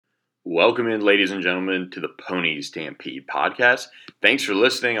Welcome in, ladies and gentlemen, to the Pony Stampede podcast. Thanks for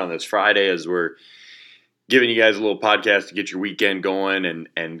listening on this Friday as we're giving you guys a little podcast to get your weekend going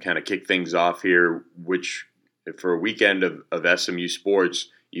and kind of kick things off here, which for a weekend of SMU sports,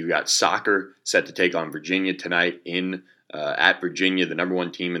 you've got soccer set to take on Virginia tonight at Virginia, the number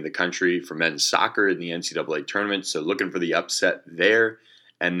one team in the country for men's soccer in the NCAA tournament. So looking for the upset there.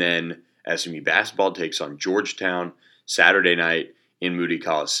 And then SMU basketball takes on Georgetown Saturday night in Moody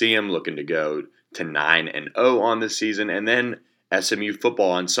Coliseum, looking to go to 9-0 on this season. And then SMU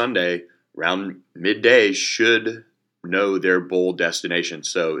football on Sunday, around midday, should know their bowl destination.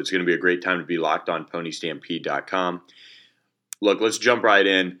 So it's going to be a great time to be locked on ponystampede.com. Look, let's jump right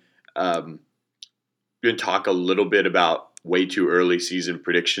in. We're going to talk a little bit about way too early season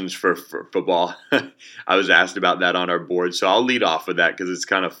predictions for football. I was asked about that on our board, so I'll lead off with that because it's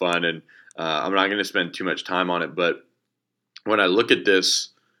kind of fun, and I'm not going to spend too much time on it, but when I look at this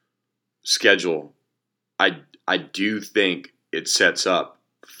schedule, I do think it sets up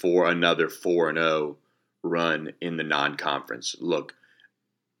for another 4-0 run in the non-conference. Look,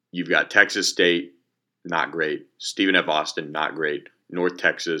 you've got Texas State, not great. Stephen F. Austin, not great. North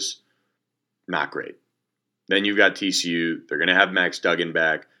Texas, not great. Then you've got TCU. They're going to have Max Duggan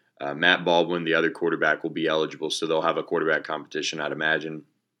back. Matt Baldwin, the other quarterback, will be eligible, so they'll have a quarterback competition, I'd imagine.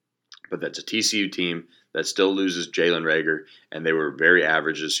 But that's a TCU team that still loses Jalen Reagor, and they were very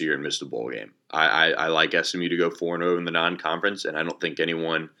average this year and missed a bowl game. I like SMU to go 4-0 in the non-conference, and I don't think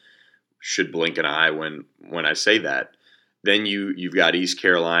anyone should blink an eye when I say that. Then you've got East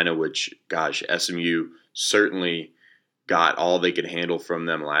Carolina, which, gosh, SMU certainly got all they could handle from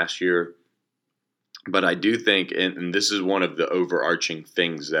them last year. But I do think, and this is one of the overarching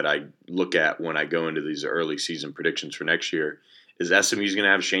things that I look at when I go into these early season predictions for next year, is SMU's going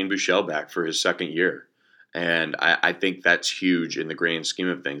to have Shane Buechele back for his second year. And I think that's huge in the grand scheme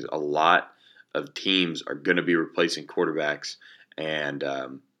of things. A lot of teams are going to be replacing quarterbacks, and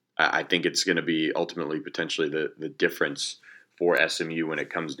I think it's going to be ultimately potentially the difference for SMU when it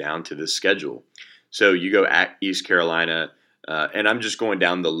comes down to this schedule. So you go at East Carolina, and I'm just going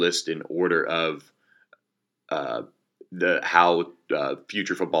down the list in order of how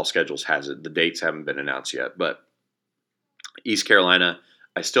future football schedules has it. The dates haven't been announced yet, but East Carolina,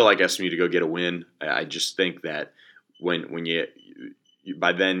 I still like SMU to go get a win. I just think that when you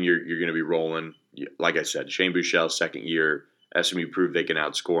by then you're going to be rolling. Like I said, Shane Buechele, second year. SMU proved they can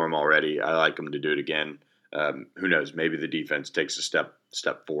outscore them already. I like them to do it again. Who knows? Maybe the defense takes a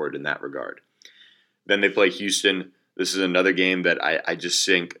step forward in that regard. Then they play Houston. This is another game that I just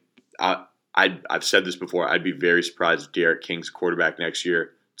think I've said this before. I'd be very surprised if Derek King's quarterback next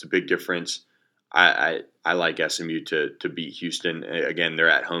year. It's a big difference. I like SMU to beat Houston. Again, they're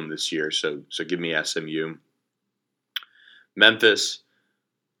at home this year, so give me SMU. Memphis,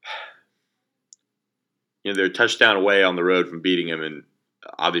 they're a touchdown away on the road from beating him, and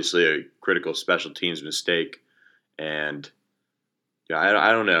obviously a critical special teams mistake. And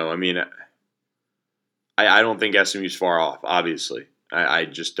I don't know. I mean, I don't think SMU's far off. Obviously, I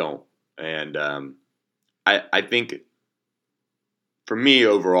just don't. And I think, for me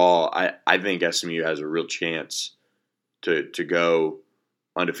overall, I think SMU has a real chance to go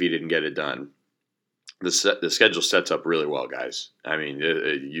undefeated and get it done. The schedule sets up really well, guys. I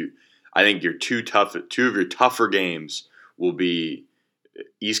mean, I think two of your tougher games will be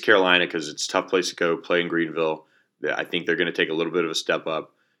East Carolina because it's a tough place to go, play in Greenville. I think they're going to take a little bit of a step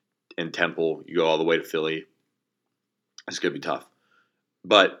up. And Temple, you go all the way to Philly. It's going to be tough.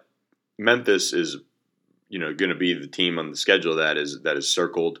 But Memphis is going to be the team on the schedule that is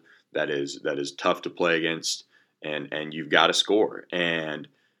circled, that is tough to play against, and you've got to score. And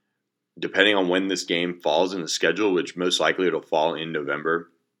depending on when this game falls in the schedule, which most likely it'll fall in November,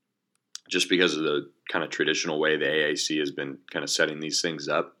 just because of the kind of traditional way the AAC has been kind of setting these things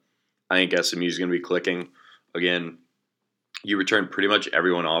up, I think SMU is going to be clicking. Again, you return pretty much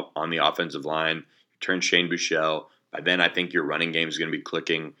everyone on the offensive line. You turn Shane Buechele. By then, I think your running game is going to be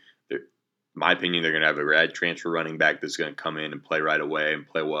clicking. In my opinion, they're going to have a grad transfer running back that's going to come in and play right away and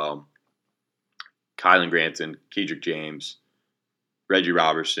play well. Kylan Granson, Kedrick James, Reggie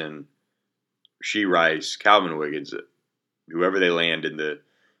Robertson, Rasheed Rice, Calvin Wiggins, whoever they land in the,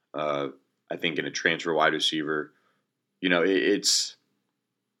 I think in a transfer wide receiver. It's.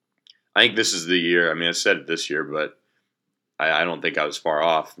 I think this is the year. I mean, I said it this year, but I don't think I was far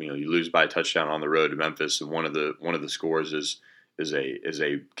off. You lose by a touchdown on the road to Memphis, and one of the scores is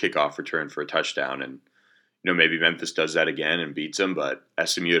a kickoff return for a touchdown, and maybe Memphis does that again and beats them. But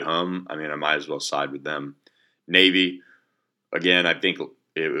SMU at home, I mean, I might as well side with them. Navy, again, I think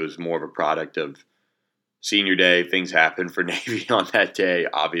it was more of a product of Senior day, things happen for Navy on that day.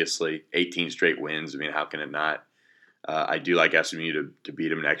 Obviously, 18 straight wins. I mean, how can it not? I do like SMU to beat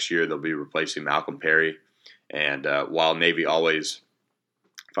them next year. They'll be replacing Malcolm Perry. And while Navy always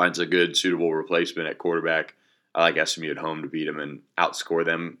finds a good, suitable replacement at quarterback, I like SMU at home to beat them and outscore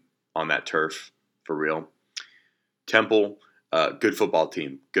them on that turf for real. Temple, good football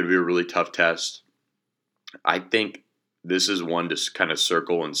team. Going to be a really tough test. I think this is one to kind of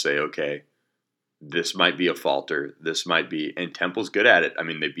circle and say, okay, this might be a falter. This might be, and Temple's good at it. I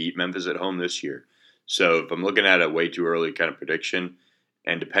mean, they beat Memphis at home this year. So if I'm looking at a way too early kind of prediction,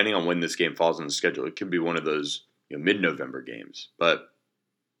 and depending on when this game falls on the schedule, it could be one of those mid-November games. But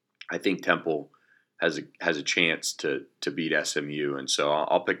I think Temple has a chance to beat SMU, and so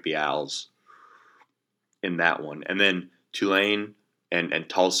I'll pick the Owls in that one. And then Tulane and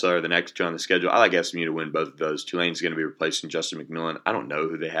Tulsa are the next two on the schedule. I like SMU to win both of those. Tulane's going to be replacing Justin McMillan. I don't know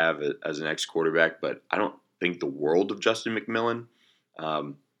who they have as an ex-quarterback, but I don't think the world of Justin McMillan.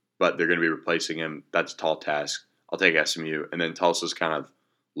 But they're going to be replacing him. That's a tall task. I'll take SMU. And then Tulsa's kind of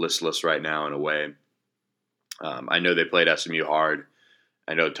listless right now in a way. I know they played SMU hard.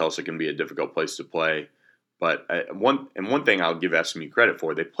 I know Tulsa can be a difficult place to play. But one thing I'll give SMU credit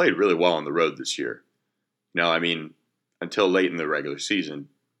for, they played really well on the road this year. I mean, until late in the regular season.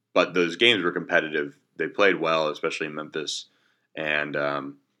 But those games were competitive. They played well, especially in Memphis. And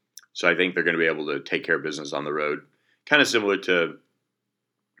so I think they're going to be able to take care of business on the road. Kind of similar to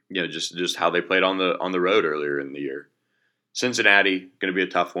just how they played on the road earlier in the year. Cincinnati, going to be a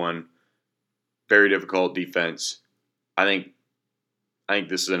tough one. Very difficult defense. I think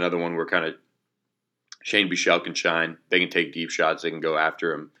this is another one where kind of Shane Buechele can shine. They can take deep shots. They can go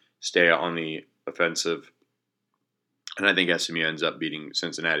after him, stay on the offensive. And I think SMU ends up beating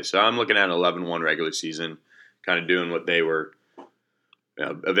Cincinnati. So I'm looking at an 11-1 regular season, kind of doing what they were,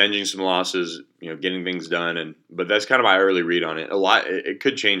 avenging some losses, getting things done. But that's kind of my early read on it. It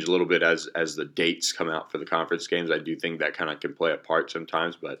could change a little bit as the dates come out for the conference games. I do think that kind of can play a part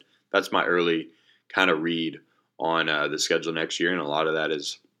sometimes, but that's my early kind of read on the schedule next year, and a lot of that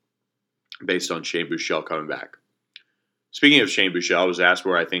is based on Shane Buechele coming back. Speaking of Shane Buechele, I was asked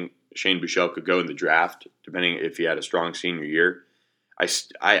where I think Shane Buechele could go in the draft, depending if he had a strong senior year. I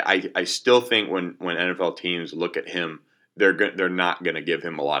still think when NFL teams look at him, they're not going to give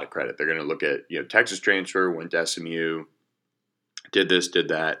him a lot of credit. They're going to look at Texas transfer, went to SMU, did this, did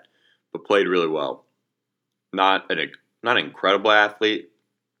that, but played really well. Not an incredible athlete,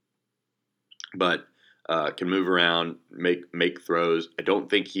 but can move around, make throws. I don't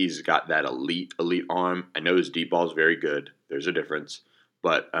think he's got that elite arm. I know his deep ball is very good. There's a difference,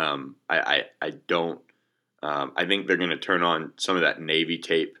 but I don't. I think they're going to turn on some of that Navy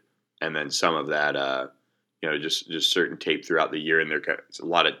tape, and then some of that just certain tape throughout the year. And it's a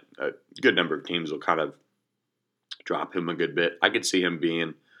lot of a good number of teams will kind of drop him a good bit. I could see him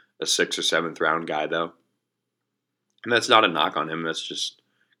being a 6th or 7th round guy though, and that's not a knock on him. That's just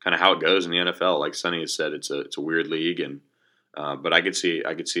kind of how it goes in the NFL. Like Sonny has said, it's a weird league, and but I could see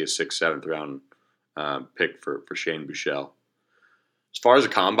a 6th, 7th round pick for Shane Buechele. As far as a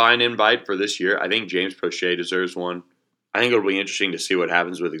combine invite for this year, I think James Prochet deserves one. I think it'll be interesting to see what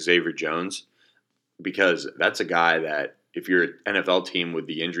happens with Xavier Jones, because that's a guy that if you're an NFL team with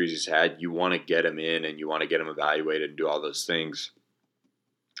the injuries he's had, you want to get him in and you want to get him evaluated and do all those things.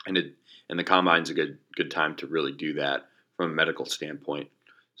 And the combine's a good time to really do that from a medical standpoint.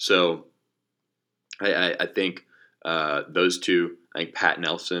 So I think those two. I think Pat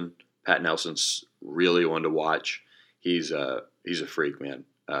Nelson's really one to watch. He's a freak, man.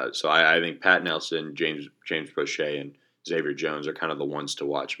 So I think Pat Nelson, James Prochet, and Xavier Jones are kind of the ones to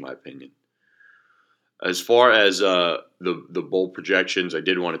watch, in my opinion. As far as the bowl projections, I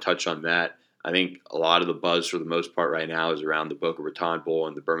did want to touch on that. I think a lot of the buzz for the most part right now is around the Boca Raton Bowl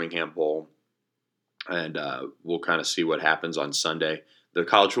and the Birmingham Bowl. And we'll kind of see what happens on Sunday. The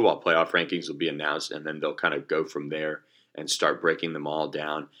college football playoff rankings will be announced, and then they'll kind of go from there and start breaking them all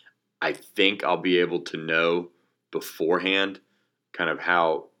down. I think I'll be able to know beforehand kind of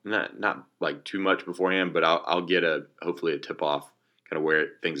how, not like too much beforehand, but I'll get hopefully a tip-off kind of where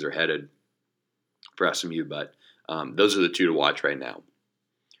things are headed for SMU. But those are the two to watch right now.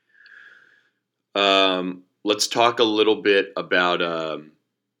 Let's talk a little bit about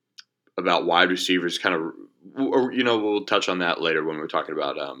wide receivers, kind of, or, we'll touch on that later when we're talking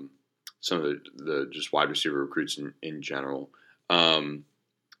about some of the just wide receiver recruits in general. All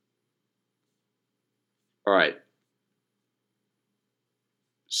right.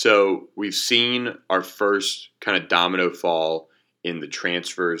 So we've seen our first kind of domino fall in the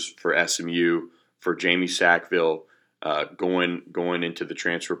transfers for SMU, for Jamie Sackville. going into the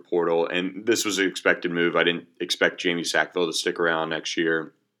transfer portal. And this was an expected move. I didn't expect Jamie Sackville to stick around next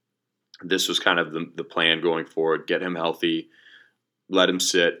year. This was kind of the plan going forward: get him healthy, let him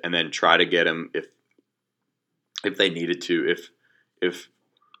sit, and then try to get him if they needed to, if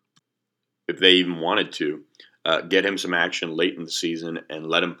they even wanted to, get him some action late in the season and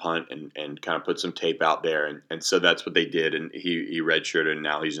let him punt and kind of put some tape out there. And so that's what they did. And he redshirted, and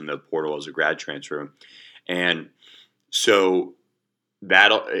now he's in the portal as a grad transfer. And so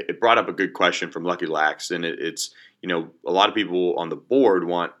it brought up a good question from Lucky Lax. And it's, a lot of people on the board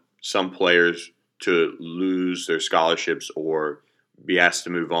want some players to lose their scholarships or be asked to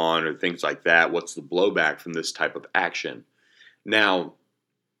move on or things like that. What's the blowback from this type of action? Now,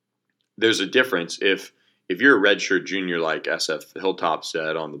 there's a difference if you're a redshirt junior like SF Hilltop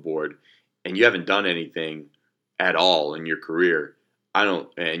said on the board, and you haven't done anything at all in your career,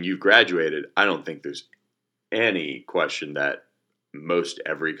 and you've graduated, I don't think there's any question that most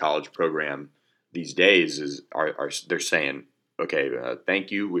every college program these days are they're saying, okay,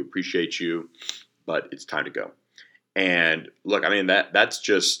 thank you, we appreciate you, but it's time to go. And look, I mean that's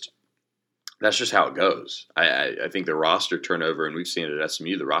just how it goes. I think the roster turnover, and we've seen it at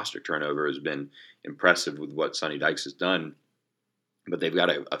SMU, the roster turnover has been impressive with what Sonny Dykes has done, but they've got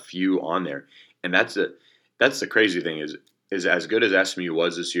a few on there, and that's the crazy thing is as good as SMU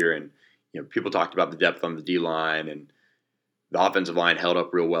was this year, and people talked about the depth on the D line, and the offensive line held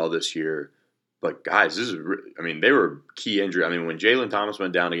up real well this year. But guys, they were key injury. I mean, when Jalen Thomas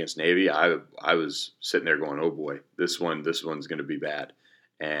went down against Navy, I was sitting there going, oh boy, this one's going to be bad.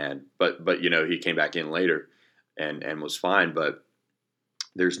 But he came back in later and was fine. But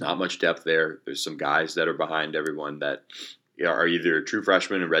there's not much depth there. There's some guys that are behind everyone that are either true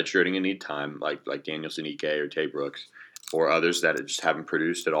freshmen and redshirting and need time, like Daniel Sinike or Tay Brooks, or others that just haven't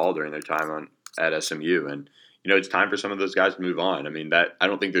produced at all during their time at SMU. And it's time for some of those guys to move on. I mean, I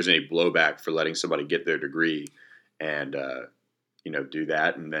don't think there's any blowback for letting somebody get their degree and do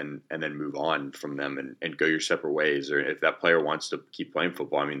that and then move on from them and go your separate ways. Or if that player wants to keep playing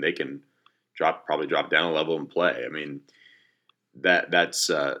football, I mean, they can probably drop down a level and play. I mean, that's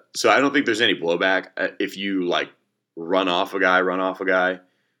so I don't think there's any blowback if you like run off a guy,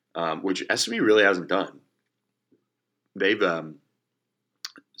 which SMU really hasn't done. They've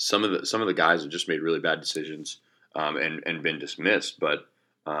some of the guys have just made really bad decisions and been dismissed, but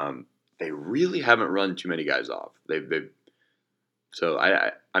they really haven't run too many guys off. So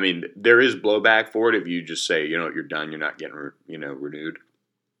I mean there is blowback for it if you just say you're done, you're not getting renewed,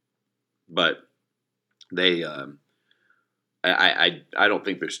 but they I don't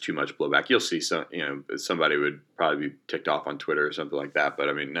think there's too much blowback. You'll see somebody would probably be ticked off on Twitter or something like that, but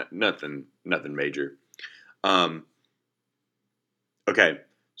I mean nothing major. Okay.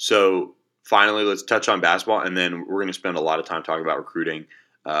 So finally, let's touch on basketball, and then we're going to spend a lot of time talking about recruiting.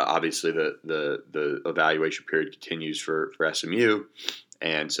 Obviously, the evaluation period continues for SMU,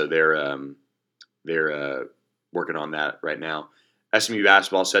 and so they're working on that right now. SMU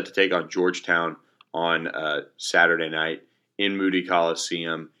basketball set to take on Georgetown on Saturday night in Moody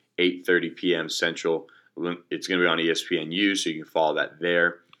Coliseum, 8:30 p.m. Central. It's going to be on ESPNU, so you can follow that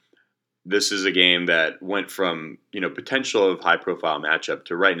there. This is a game that went from potential of high profile matchup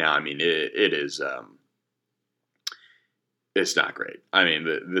to right now. I mean, it is it's not great. I mean,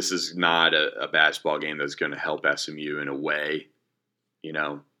 this is not a basketball game that's going to help SMU in a way.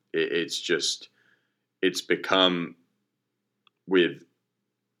 It's become with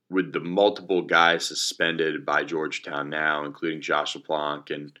the multiple guys suspended by Georgetown now, including Josh LeBlanc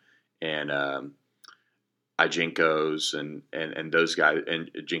and Jinkos and those guys, and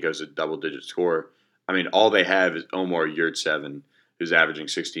Jinko's a double-digit scorer. I mean, all they have is Omar Yurtseven, who's averaging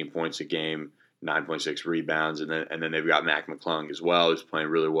 16 points a game, 9.6 rebounds, and then they've got Mac McClung as well, who's playing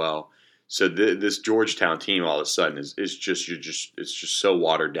really well. So this Georgetown team all of a sudden is just so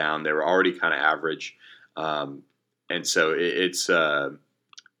watered down. They were already kind of average, and so it's a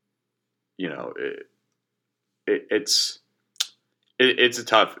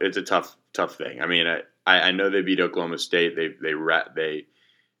tough thing. I mean, I know they beat Oklahoma State.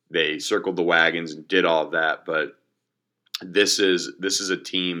 They circled the wagons and did all of that, but this is a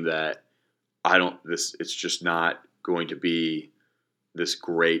team that it's just not going to be this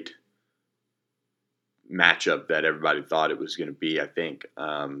great matchup that everybody thought it was going to be. I think,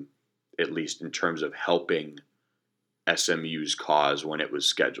 at least in terms of helping SMU's cause when it was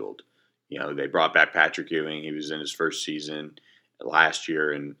scheduled. They brought back Patrick Ewing. He was in his first season last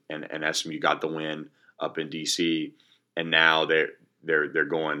year, and SMU got the win up in DC, and now they're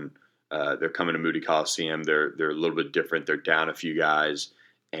going. They're coming to Moody Coliseum. They're a little bit different. They're down a few guys,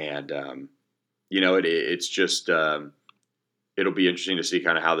 and it's just it'll be interesting to see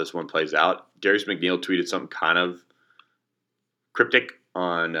kind of how this one plays out. Darius McNeil tweeted something kind of cryptic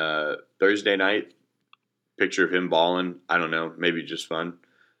on Thursday night. Picture of him balling. I don't know, maybe just fun.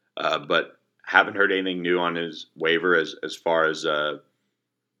 But haven't heard anything new on his waiver as far as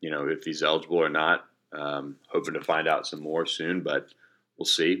if he's eligible or not. Hoping to find out some more soon, but we'll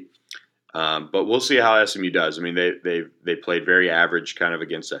see. But we'll see how SMU does. I mean, they played very average, kind of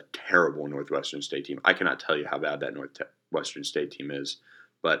against a terrible Northwestern State team. I cannot tell you how bad that Northwestern State team is,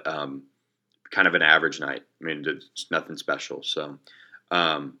 but kind of an average night. I mean, it's nothing special. So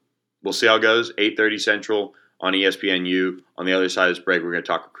we'll see how it goes. 8:30 Central on ESPNU. On the other side of this break, we're going to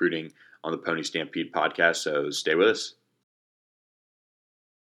talk recruiting on the Pony Stampede podcast. So stay with us.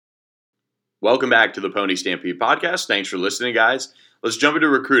 Welcome back to the Pony Stampede podcast. Thanks for listening, guys. Let's jump into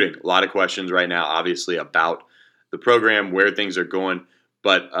recruiting. A lot of questions right now, obviously, about the program, where things are going.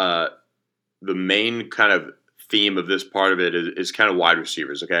 But the main kind of theme of this part of it is kind of wide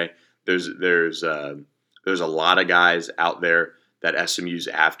receivers, okay? There's a lot of guys out there that SMU's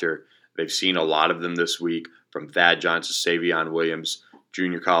after. They've seen a lot of them this week, from Thad Johnson, Savion Williams,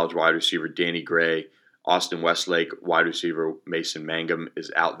 junior college wide receiver Danny Gray, Austin Westlake, wide receiver Mason Mangum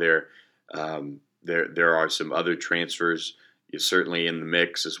is out there. There are some other transfers certainly in the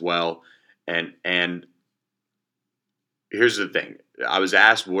mix as well. And here's the thing. I was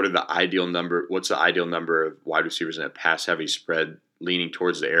asked what's the ideal number of wide receivers in a pass-heavy spread leaning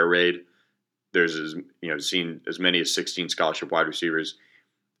towards the air raid. There's seen as many as 16 scholarship wide receivers.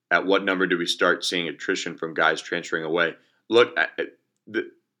 At what number do we start seeing attrition from guys transferring away? Look, the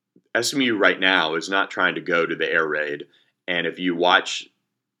SMU right now is not trying to go to the air raid. And if you watch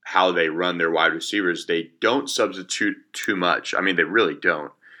how they run their wide receivers, they don't substitute too much. I mean, they really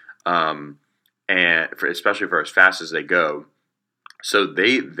don't. Especially for as fast as they go. So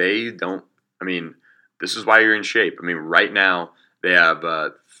they don't. I mean, this is why you're in shape. I mean, right now they have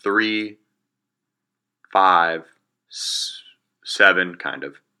 3, 5, 7 kind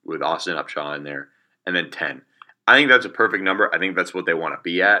of with Austin Upshaw in there, and then 10. I think that's a perfect number. I think that's what they want to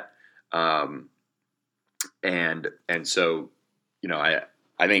be at. And so,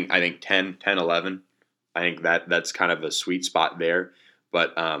 I think 10, 11. I think that's kind of a sweet spot there.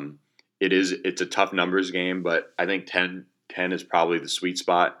 But it's a tough numbers game, but I think 10 is probably the sweet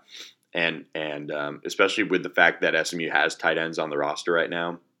spot. And especially with the fact that SMU has tight ends on the roster right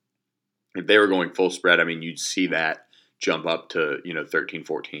now. If they were going full spread, I mean, you'd see that jump up to 13,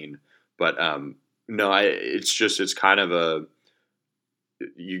 14. But no, it's kind of a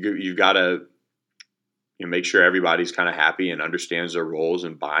you got to make sure everybody's kind of happy and understands their roles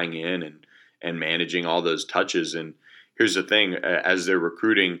and buying in and managing all those touches. And here's the thing: as they're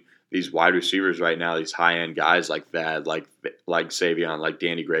recruiting these wide receivers right now, these high end guys like that, like Savion, like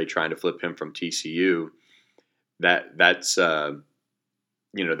Danny Gray, trying to flip him from TCU, that's kind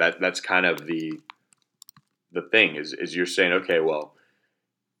of the thing is you're saying, okay, well,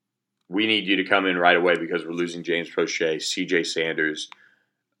 we need you to come in right away because we're losing James Prochet, CJ Sanders,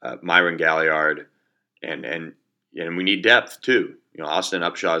 Myron Galliard, and we need depth too. Austin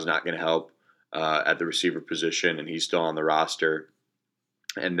Upshaw is not going to help at the receiver position, and he's still on the roster.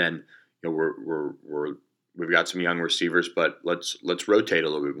 And then we've got some young receivers, but let's rotate a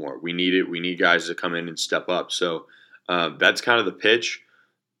little bit more. We need it. We need guys to come in and step up. So that's kind of the pitch.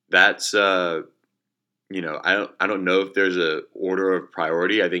 That's I don't know if there's a order of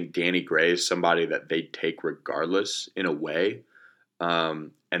priority. I think Danny Gray is somebody that they'd take regardless in a way.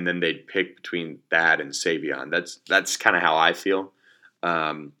 And then they'd pick between that and Savion. That's kind of how I feel.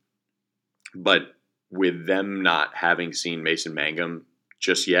 But with them not having seen Mason Mangum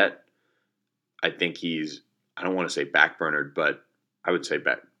just yet, I think he's, I don't want to say backburnered, but I would say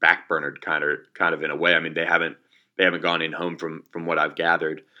backburnered kind of in a way. I mean, they haven't gone in home from what I've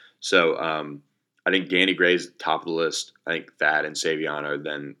gathered. So I think Danny Gray's top of the list. I think Thad and Savion are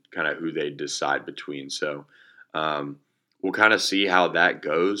then kind of who they decide between. So we'll kind of see how that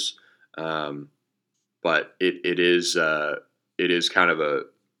goes. But it is kind of a,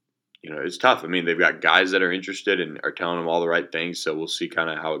 it's tough. I mean, they've got guys that are interested and are telling them all the right things. So we'll see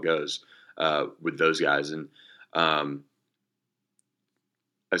kind of how it goes with those guys. And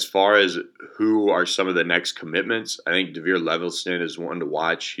as far as who are some of the next commitments, I think DeVere Levilston is one to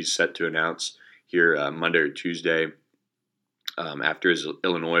watch. He's set to announce here Monday or Tuesday after his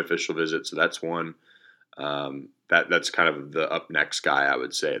Illinois official visit. So that's one. That's kind of the up next guy, I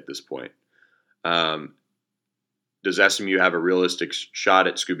would say, at this point. Does SMU have a realistic shot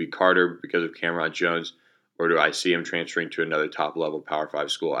at Scooby Carter because of Cameron Jones, or do I see him transferring to another top-level Power 5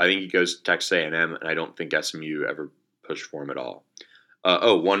 school? I think he goes to Texas A&M, and I don't think SMU ever pushed for him at all.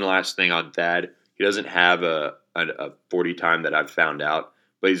 One last thing on Thad. He doesn't have a 40 time that I've found out,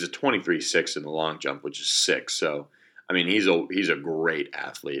 but he's a 23.6 in the long jump, which is 6. So, I mean, he's a great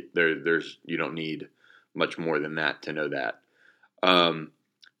athlete. There's you don't need much more than that to know that.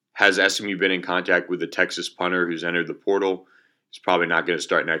 Has SMU been in contact with the Texas punter who's entered the portal? He's probably not going to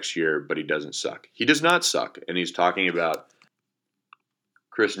start next year, but he doesn't suck. He does not suck, and he's talking about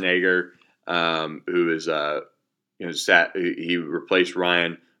Chris Nager, who is he replaced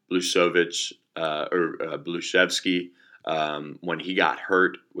Ryan Bluszewski when he got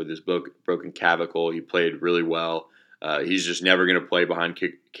hurt with his broken clavicle. He played really well. He's just never going to play behind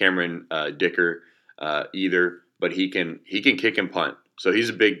Cameron Dicker either, but he can kick and punt. So he's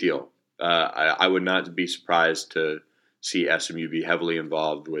a big deal. I would not be surprised to see SMU be heavily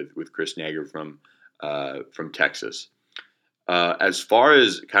involved with Chris Nager from Texas. As far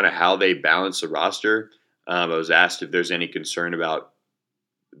as kind of how they balance the roster, I was asked if there's any concern about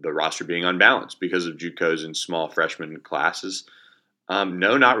the roster being unbalanced because of JUCOs and small freshman classes.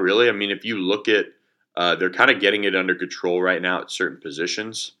 No, not really. I mean, if you look at, they're kind of getting it under control right now at certain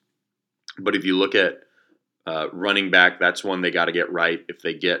positions. But if you look at running back, that's one they got to get right. If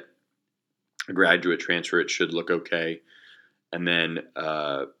they get a graduate transfer, it should look okay. And then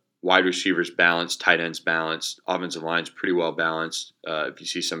wide receivers balanced, tight ends balanced, offensive line's pretty well balanced. If you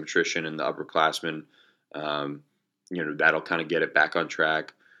see some attrition in the upperclassmen, that'll kind of get it back on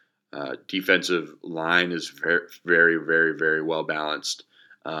track. Defensive line is very, very, very, very well balanced.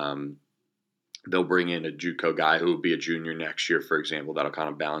 They'll bring in a JUCO guy who will be a junior next year, for example. That'll kind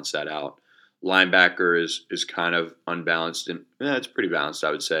of balance that out. Linebacker is kind of unbalanced, and it's pretty balanced,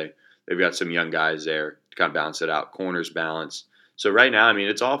 I would say. They've got some young guys there to kind of balance it out. Corners balanced. So right now, I mean,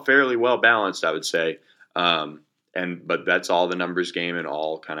 it's all fairly well balanced, I would say. But that's all the numbers game and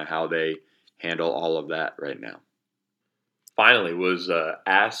all kind of how they handle all of that right now. Finally, was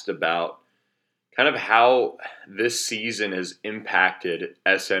asked about kind of how this season has impacted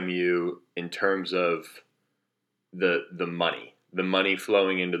SMU in terms of the money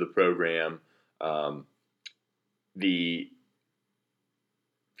flowing into the program, the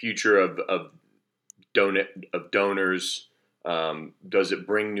future of donors. Does it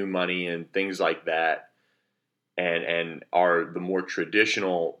bring new money and things like that? And are the more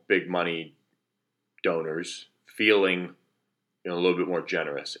traditional big money donors feeling a little bit more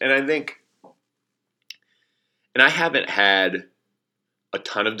generous? And I think, and I haven't had a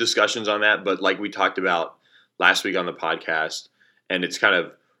ton of discussions on that, but like we talked about last week on the podcast, and it's kind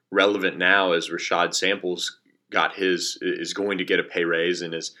of relevant now as Rashad Samples is going to get a pay raise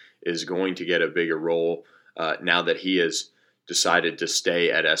and is going to get a bigger role now that he has decided to stay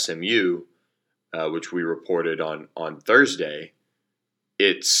at SMU, which we reported on Thursday.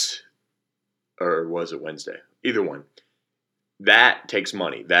 Or was it Wednesday? Either one. That takes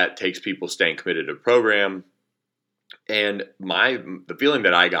money. That takes people staying committed to the program. And the feeling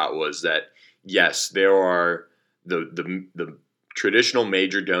that I got was that, yes, there are the traditional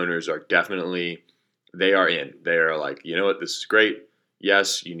major donors are definitely, they are in. They are like, you know what, this is great.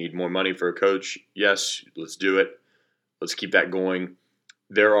 Yes, you need more money for a coach. Yes, let's do it. Let's keep that going.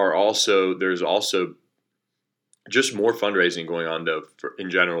 There's also just more fundraising going on, though,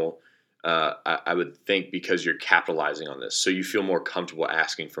 in general. I would think because you're capitalizing on this, so you feel more comfortable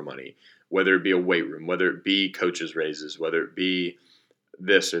asking for money, whether it be a weight room, whether it be coaches' raises, whether it be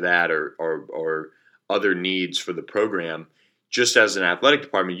this or that, or other needs for the program. Just as an athletic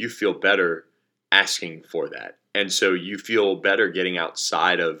department, you feel better asking for that, and so you feel better getting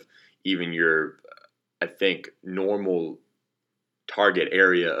outside of even your, I think, normal target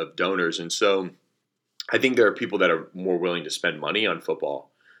area of donors. And so I think there are people that are more willing to spend money on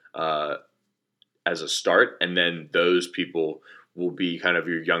football as a start, and then those people will be kind of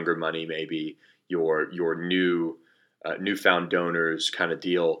your younger money, maybe your newfound donors kind of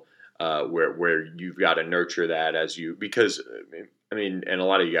deal, where you've got to nurture that because I mean, and a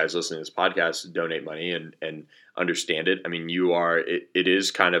lot of you guys listening to this podcast donate money and understand it. I mean, it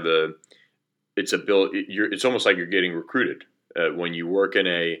is kind of it's almost like you're getting recruited when you work in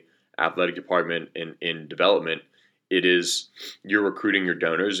a athletic department in development. You're recruiting your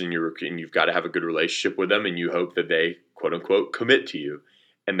donors, and you've got to have a good relationship with them, and you hope that they quote unquote commit to you,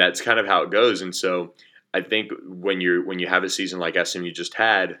 and that's kind of how it goes. And so I think when you have a season like SMU just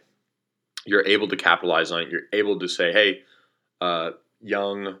had, you're able to capitalize on it. You're able to say, hey,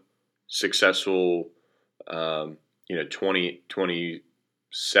 young, successful,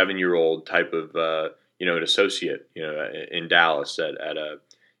 27-year-old type of an associate in Dallas at a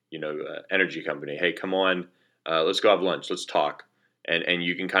energy company. Hey, come on. Let's go have lunch. Let's talk. And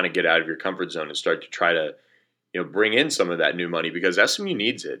you can kind of get out of your comfort zone and start to try to, bring in some of that new money, because SMU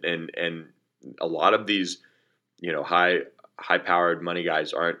needs it. And a lot of these, high powered money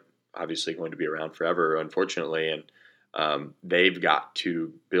guys aren't obviously going to be around forever, unfortunately, and they've got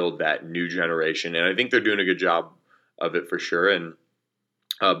to build that new generation, and I think they're doing a good job of it for sure. And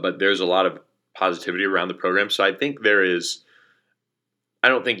but there's a lot of positivity around the program, so I think there is. I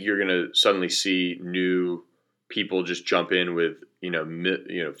don't think you're going to suddenly see new people just jump in with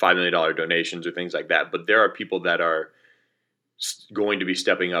 $5 million donations or things like that. But there are people that are going to be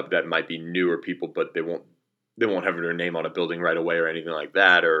stepping up that might be newer people, but they won't have their name on a building right away or anything like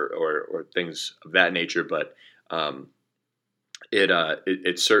that, or things of that nature. But um,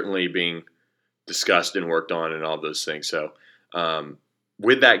 it's certainly being discussed and worked on and all those things. So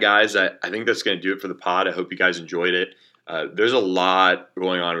with that, guys, I think that's going to do it for the pod. I hope you guys enjoyed it. There's a lot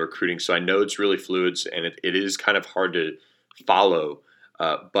going on in recruiting, so I know it's really fluid and it is kind of hard to follow.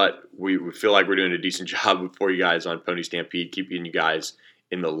 But we feel like we're doing a decent job for you guys on Pony Stampede, keeping you guys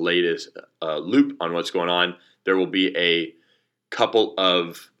in the latest loop on what's going on. There will be a couple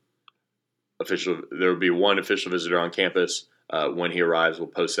of there will be one official visitor on campus. When he arrives, we'll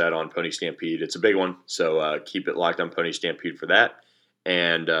post that on Pony Stampede. It's a big one, so keep it locked on Pony Stampede for that.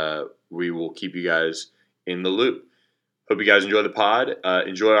 And we will keep you guys in the loop. Hope you guys enjoy the pod.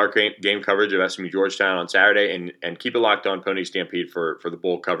 Enjoy our game coverage of SMU Georgetown on Saturday, and keep it locked on Pony Stampede for the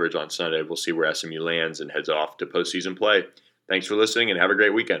bowl coverage on Sunday. We'll see where SMU lands and heads off to postseason play. Thanks for listening, and have a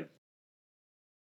great weekend.